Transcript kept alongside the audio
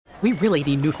We really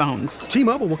need new phones.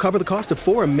 T-Mobile will cover the cost of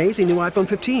 4 amazing new iPhone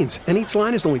 15s, and each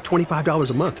line is only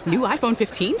 $25 a month. New iPhone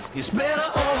 15s? It's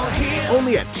better over here.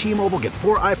 Only at T-Mobile, get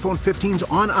 4 iPhone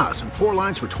 15s on us and 4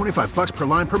 lines for $25 per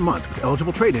line per month with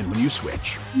eligible trade-in when you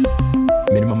switch.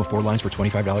 Minimum of 4 lines for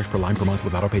 $25 per line per month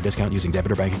with autopay discount using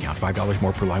debit or bank account. $5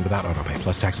 more per line without autopay,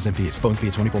 plus taxes and fees. Phone fee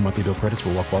at 24 monthly bill credits for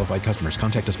well-qualified customers.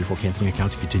 Contact us before canceling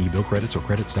account to continue bill credits or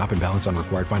credit stop and balance on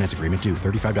required finance agreement due.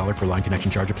 $35 per line connection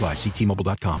charge applies. See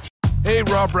T-Mobile.com. Hey,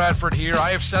 Rob Bradford here. I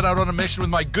have set out on a mission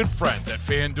with my good friends at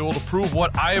FanDuel to prove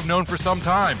what I have known for some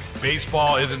time.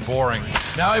 Baseball isn't boring.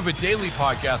 Now I have a daily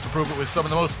podcast to prove it with some of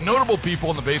the most notable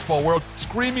people in the baseball world,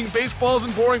 screaming baseball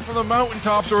isn't boring from the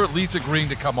mountaintops, or at least agreeing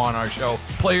to come on our show.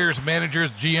 Players,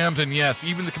 managers, GMs, and yes,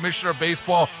 even the commissioner of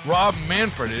baseball, Rob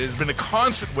Manfred. It has been a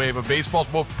constant wave of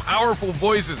baseball's most powerful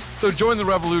voices. So join the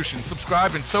revolution.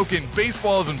 Subscribe and soak in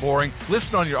Baseball Isn't Boring.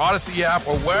 Listen on your Odyssey app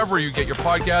or wherever you get your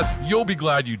podcast. You'll be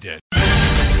glad you did.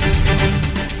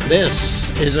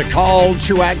 This is a call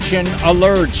to action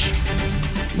alert.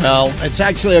 Well, it's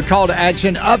actually a call to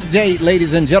action update,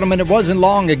 ladies and gentlemen. It wasn't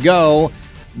long ago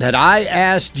that I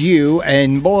asked you,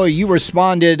 and boy, you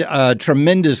responded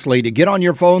tremendously, to get on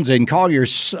your phones and call your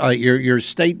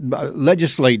state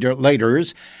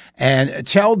legislators and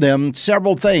tell them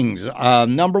several things.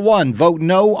 Number one, vote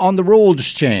no on the rules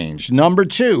change. Number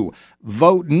two,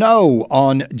 vote no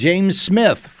on James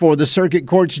Smith for the circuit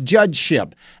court's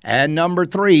judgeship. And number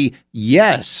three,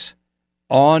 yes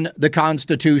on the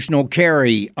constitutional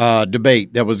carry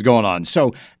debate that was going on.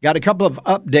 So got a couple of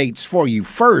updates for you.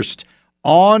 First,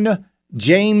 on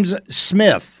James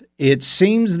Smith, it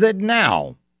seems that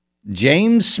now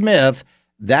James Smith,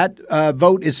 that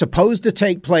vote is supposed to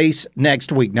take place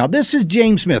next week. Now, this is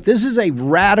James Smith. This is a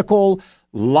radical,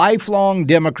 lifelong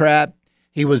Democrat.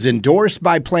 He was endorsed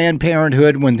by Planned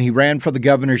Parenthood when he ran for the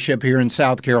governorship here in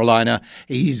South Carolina.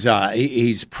 He's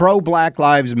pro-Black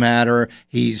Lives Matter.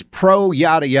 He's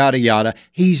pro-yada, yada, yada.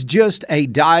 He's just a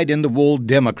dyed-in-the-wool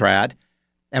Democrat.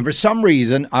 And for some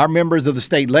reason, our members of the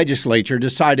state legislature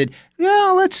decided,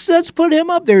 yeah, let's put him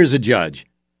up there as a judge.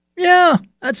 Yeah,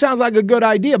 that sounds like a good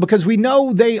idea because we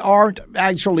know they aren't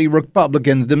actually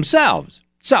Republicans themselves.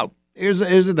 So here's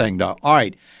the thing, though. All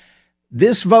right.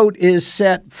 This vote is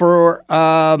set for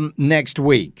next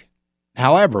week.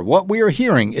 However, what we are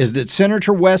hearing is that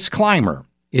Senator Wes Clymer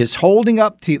is holding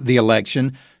up the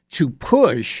election to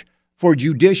push for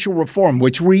judicial reform,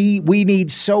 which we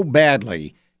need so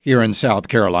badly here in South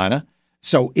Carolina.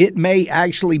 So it may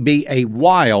actually be a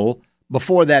while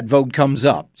before that vote comes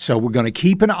up. So we're going to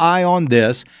keep an eye on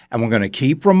this, and we're going to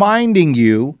keep reminding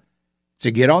you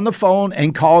to get on the phone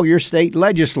and call your state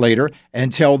legislator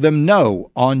and tell them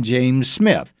no on James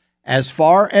Smith. As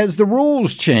far as the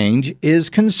rules change is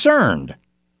concerned,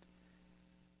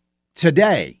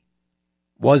 today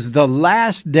was the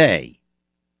last day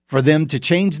for them to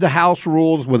change the House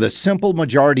rules with a simple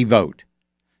majority vote.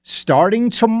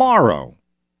 Starting tomorrow,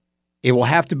 it will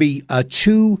have to be a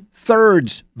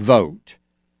 2/3 vote.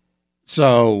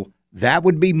 So that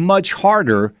would be much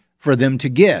harder for them to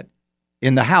get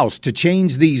in the House to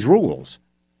change these rules.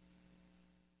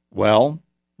 Well,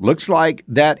 looks like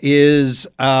that is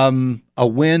a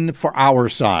win for our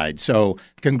side. So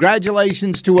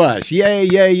congratulations to us. Yay,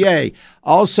 yay, yay.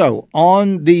 Also,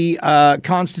 on the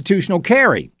constitutional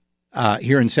carry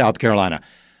here in South Carolina,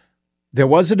 there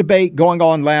was a debate going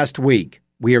on last week.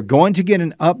 We are going to get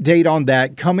an update on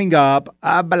that coming up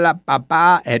at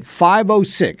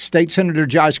 5:06. State Senator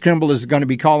Josh Kimball is going to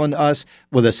be calling us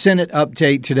with a Senate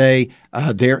update today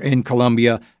there in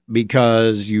Columbia,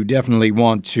 because you definitely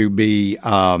want to be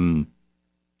aware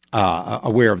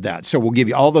of that. So we'll give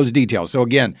you all those details. So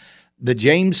again, the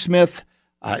James Smith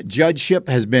judgeship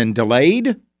has been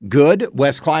delayed. Good.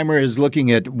 Wes Clymer is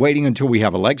looking at waiting until we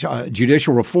have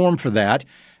judicial reform for that.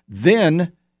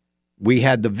 Then we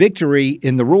had the victory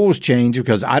in the rules change,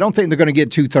 because I don't think they're going to get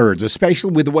 2/3,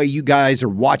 especially with the way you guys are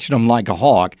watching them like a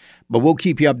hawk. But we'll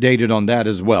keep you updated on that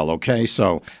as well, okay?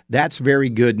 So that's very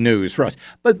good news for us.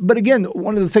 But again,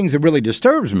 one of the things that really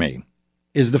disturbs me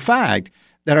is the fact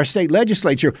that our state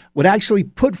legislature would actually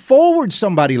put forward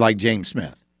somebody like James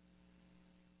Smith,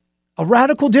 a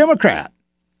radical Democrat.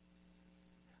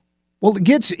 Well, it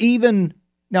gets even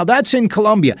 – now that's in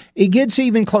Columbia. It gets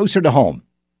even closer to home.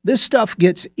 This stuff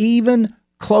gets even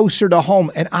closer to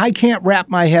home, and I can't wrap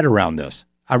my head around this.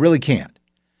 I really can't.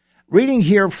 Reading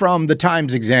here from the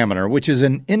Times-Examiner, which is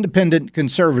an independent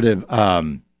conservative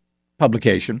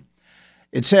publication,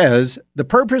 it says, the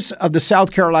purpose of the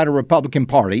South Carolina Republican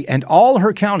Party and all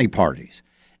her county parties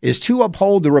is to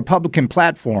uphold the Republican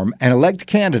platform and elect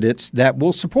candidates that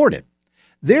will support it.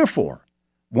 Therefore,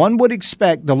 one would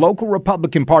expect the local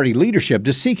Republican Party leadership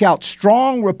to seek out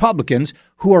strong Republicans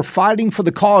who are fighting for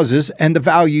the causes and the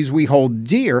values we hold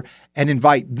dear and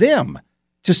invite them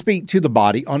to speak to the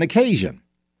body on occasion.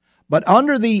 But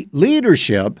under the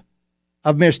leadership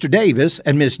of Mr. Davis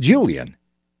and Ms. Julian,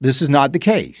 this is not the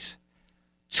case.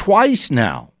 Twice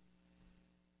now,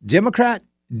 Democrat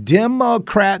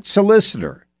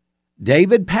solicitor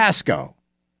David Pascoe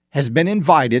has been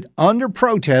invited under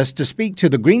protest to speak to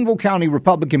the Greenville County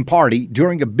Republican Party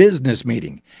during a business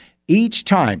meeting. Each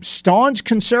time, staunch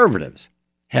conservatives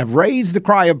have raised the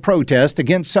cry of protest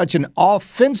against such an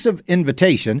offensive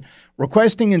invitation,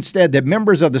 requesting instead that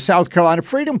members of the South Carolina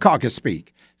Freedom Caucus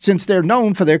speak, since they're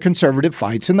known for their conservative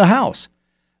fights in the House.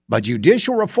 But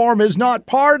judicial reform is not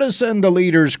partisan, the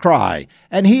leaders cry,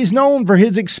 and he's known for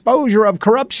his exposure of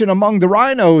corruption among the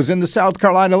rhinos in the South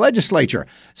Carolina legislature.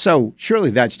 So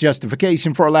surely that's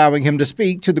justification for allowing him to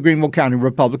speak to the Greenville County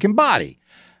Republican body.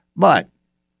 But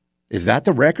is that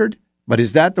the record?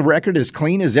 Is that the record as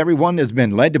clean as everyone has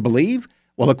been led to believe?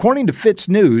 Well, according to Fitz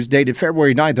News, dated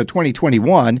February 9th of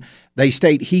 2021, they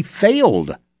state he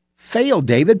failed.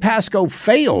 David Pascoe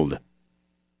failed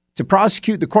to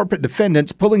prosecute the corporate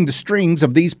defendants pulling the strings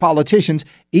of these politicians,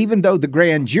 even though the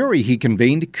grand jury he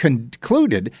convened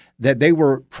concluded that there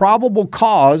was probable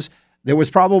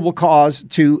cause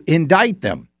to indict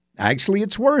them. Actually,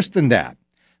 it's worse than that.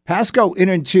 Pascoe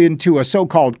entered into a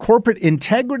so-called corporate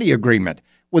integrity agreement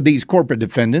with these corporate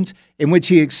defendants, in which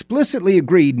he explicitly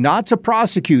agreed not to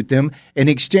prosecute them in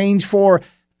exchange for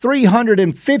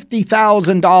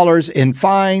 $350,000 in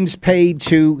fines paid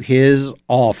to his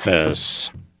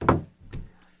office.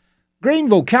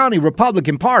 Greenville County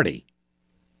Republican Party.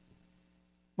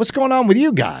 What's going on with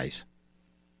you guys?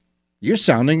 You're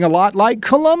sounding a lot like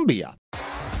Columbia.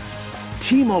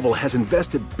 T-Mobile has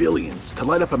invested billions to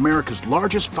light up America's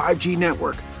largest 5G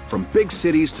network, from big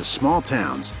cities to small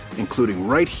towns, including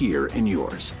right here in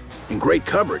yours. And great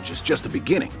coverage is just the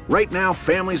beginning. Right now,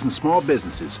 families and small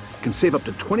businesses can save up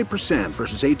to 20%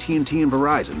 versus AT&T and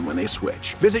Verizon when they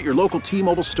switch. Visit your local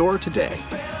T-Mobile store today.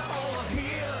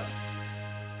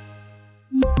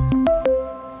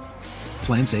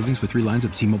 Plan savings with 3 lines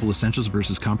of T-Mobile Essentials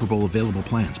versus comparable available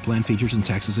plans. Plan features and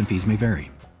taxes and fees may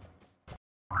vary.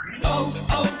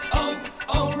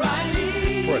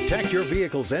 Protect your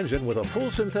vehicle's engine with a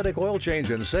full synthetic oil change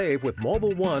and save with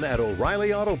Mobile One at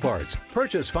O'Reilly Auto Parts.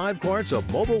 Purchase 5 quarts of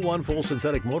Mobile One full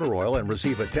synthetic motor oil and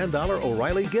receive a $10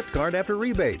 O'Reilly gift card after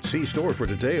rebate. See store for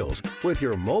details. With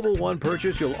your Mobile One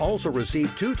purchase, you'll also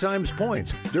receive 2 times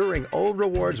points during O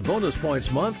Rewards Bonus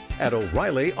Points Month at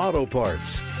O'Reilly Auto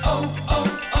Parts.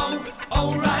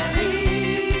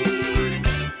 O'Reilly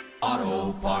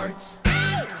Auto Parts.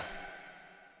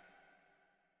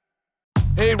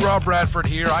 Hey, Rob Bradford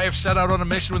here. I have set out on a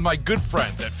mission with my good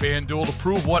friends at FanDuel to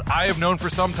prove what I have known for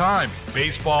some time.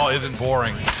 Baseball isn't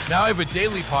boring. Now I have a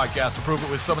daily podcast to prove it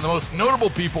with some of the most notable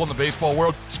people in the baseball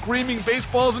world, screaming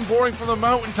baseball isn't boring from the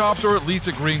mountaintops, or at least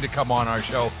agreeing to come on our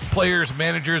show. Players,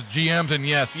 managers, GMs, and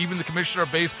yes, even the commissioner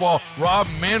of baseball, Rob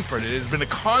Manfred. It has been a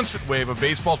constant wave of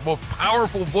baseball's most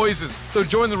powerful voices. So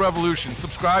join the revolution.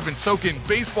 Subscribe and soak in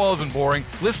Baseball Isn't Boring.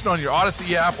 Listen on your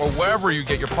Odyssey app or wherever you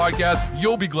get your podcasts.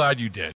 You'll be glad you did.